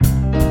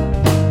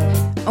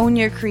Own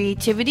Your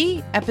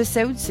Creativity,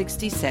 episode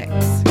 66.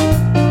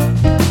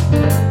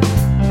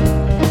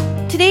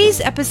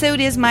 Today's episode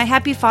is my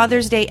Happy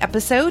Father's Day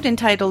episode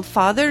entitled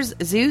Fathers,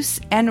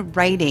 Zeus, and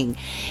Writing.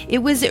 It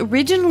was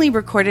originally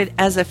recorded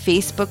as a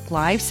Facebook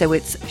Live, so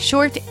it's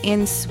short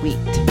and sweet.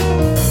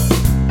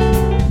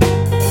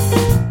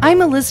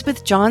 I'm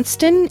Elizabeth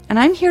Johnston, and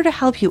I'm here to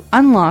help you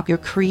unlock your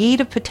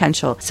creative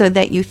potential so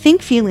that you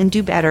think, feel, and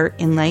do better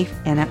in life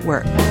and at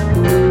work.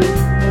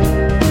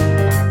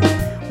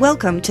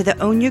 Welcome to the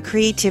Own Your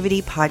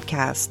Creativity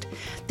podcast.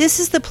 This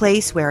is the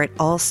place where it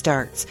all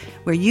starts,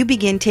 where you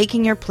begin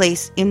taking your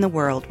place in the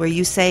world, where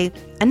you say,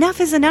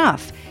 enough is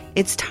enough.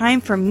 It's time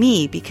for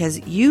me, because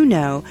you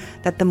know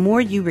that the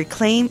more you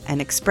reclaim and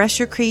express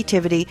your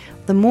creativity,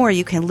 the more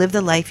you can live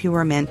the life you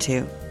were meant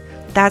to.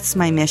 That's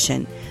my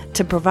mission,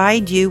 to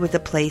provide you with a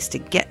place to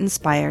get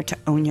inspired to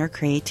own your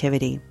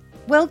creativity.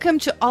 Welcome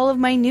to all of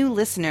my new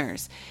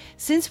listeners.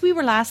 Since we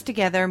were last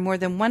together, more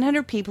than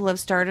 100 people have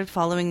started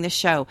following the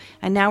show,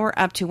 and now we're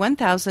up to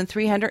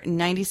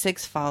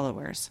 1,396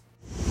 followers.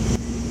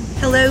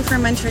 Hello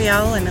from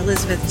Montreal. I'm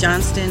Elizabeth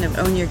Johnston of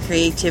Own Your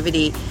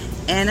Creativity,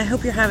 and I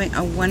hope you're having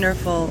a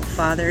wonderful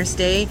Father's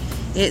Day.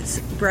 It's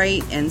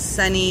bright and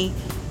sunny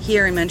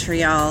here in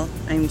Montreal.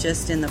 I'm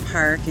just in the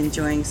park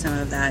enjoying some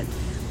of that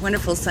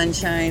wonderful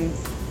sunshine.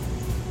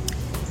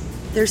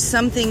 There's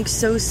something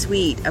so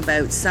sweet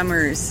about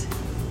summers,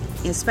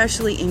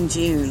 especially in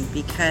June,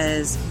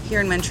 because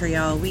here in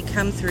Montreal we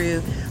come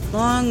through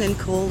long and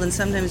cold and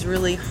sometimes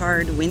really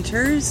hard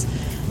winters,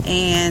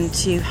 and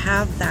to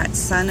have that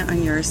sun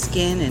on your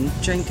skin and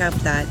drink up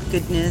that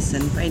goodness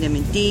and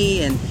vitamin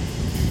D, and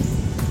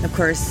of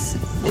course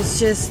it's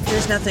just,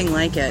 there's nothing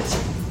like it.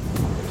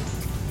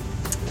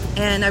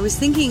 And I was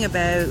thinking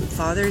about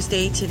Father's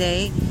Day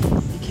today,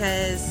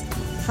 because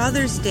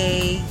Father's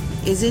Day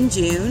is in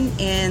June,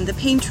 and the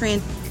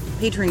patron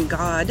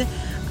god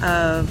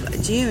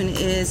of June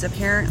is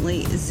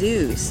apparently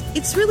Zeus.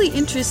 It's really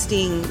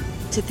interesting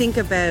to think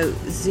about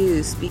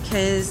Zeus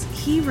because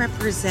he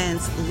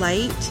represents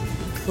light,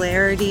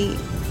 clarity,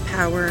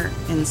 power,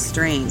 and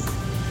strength.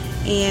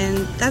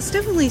 And that's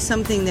definitely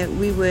something that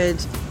we would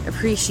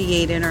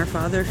appreciate in our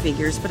father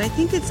figures, but I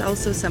think it's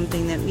also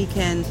something that we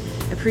can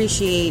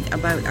appreciate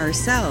about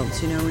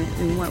ourselves. You know,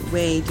 in what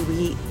way do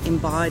we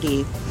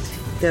embody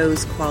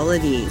those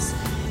qualities?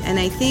 And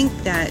I think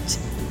that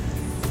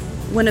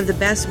one of the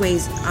best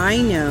ways I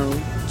know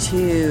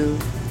to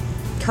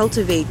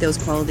cultivate those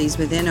qualities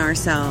within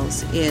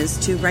ourselves is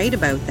to write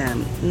about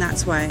them. And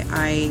that's why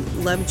I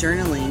love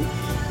journaling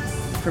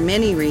for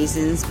many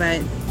reasons,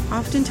 but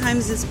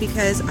oftentimes it's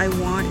because I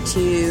want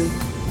to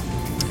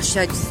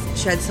shed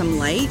some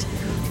light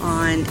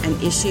on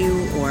an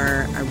issue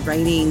or a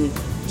writing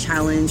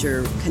challenge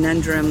or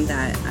conundrum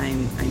that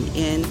I'm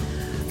in.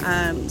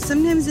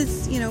 Sometimes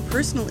it's,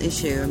 personal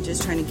issue. I'm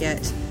just trying to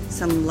get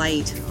some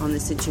light on the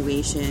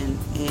situation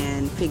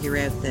and figure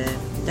out the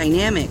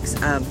dynamics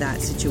of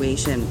that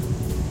situation.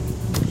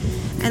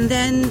 And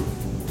then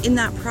in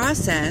that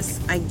process,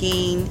 I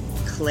gain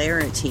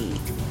clarity.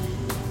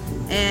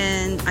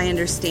 And I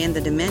understand the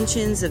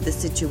dimensions of the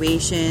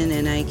situation,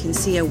 and I can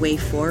see a way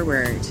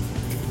forward.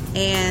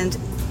 And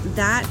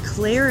that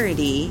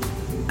clarity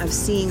of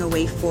seeing a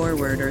way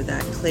forward, or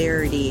that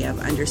clarity of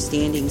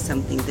understanding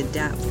something, the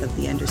depth of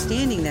the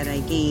understanding that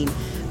I gain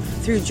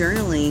through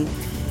journaling,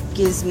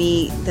 gives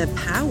me the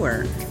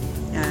power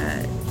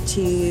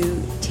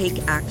to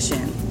take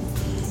action.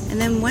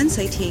 And then once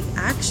I take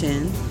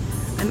action,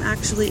 I'm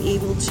actually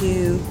able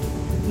to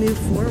move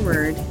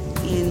forward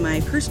in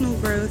my personal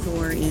growth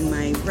or in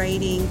my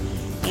writing,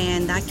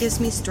 and that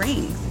gives me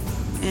strength.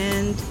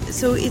 And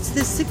so it's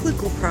this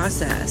cyclical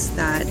process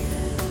that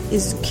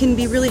can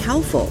be really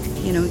helpful,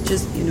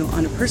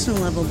 on a personal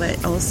level,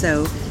 but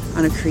also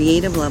on a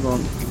creative level.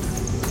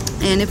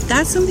 And if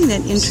that's something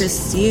that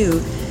interests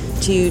you,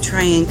 to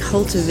try and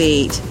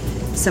cultivate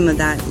some of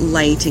that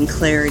light and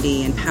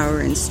clarity and power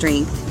and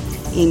strength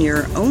in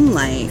your own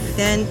life,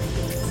 then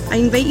I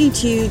invite you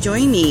to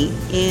join me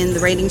in the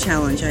writing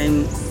challenge.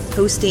 I'm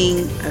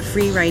hosting a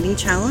free writing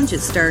challenge.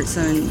 It starts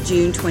on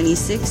June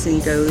 26th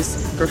and goes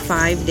for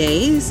 5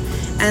 days.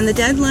 And the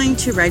deadline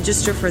to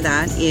register for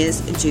that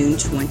is June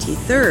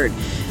 23rd.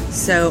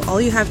 So all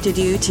you have to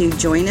do to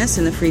join us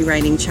in the free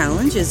writing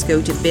challenge is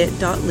go to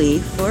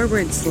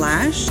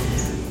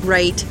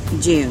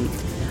bit.ly/writejune.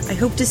 I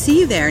hope to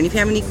see you there. And if you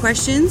have any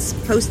questions,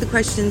 post the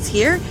questions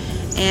here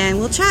and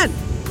we'll chat.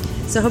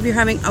 So I hope you're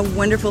having a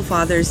wonderful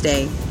Father's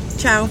Day.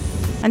 Ciao.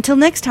 Until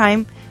next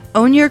time,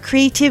 own your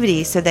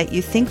creativity so that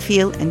you think,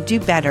 feel, and do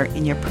better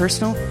in your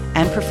personal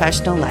and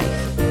professional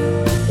life.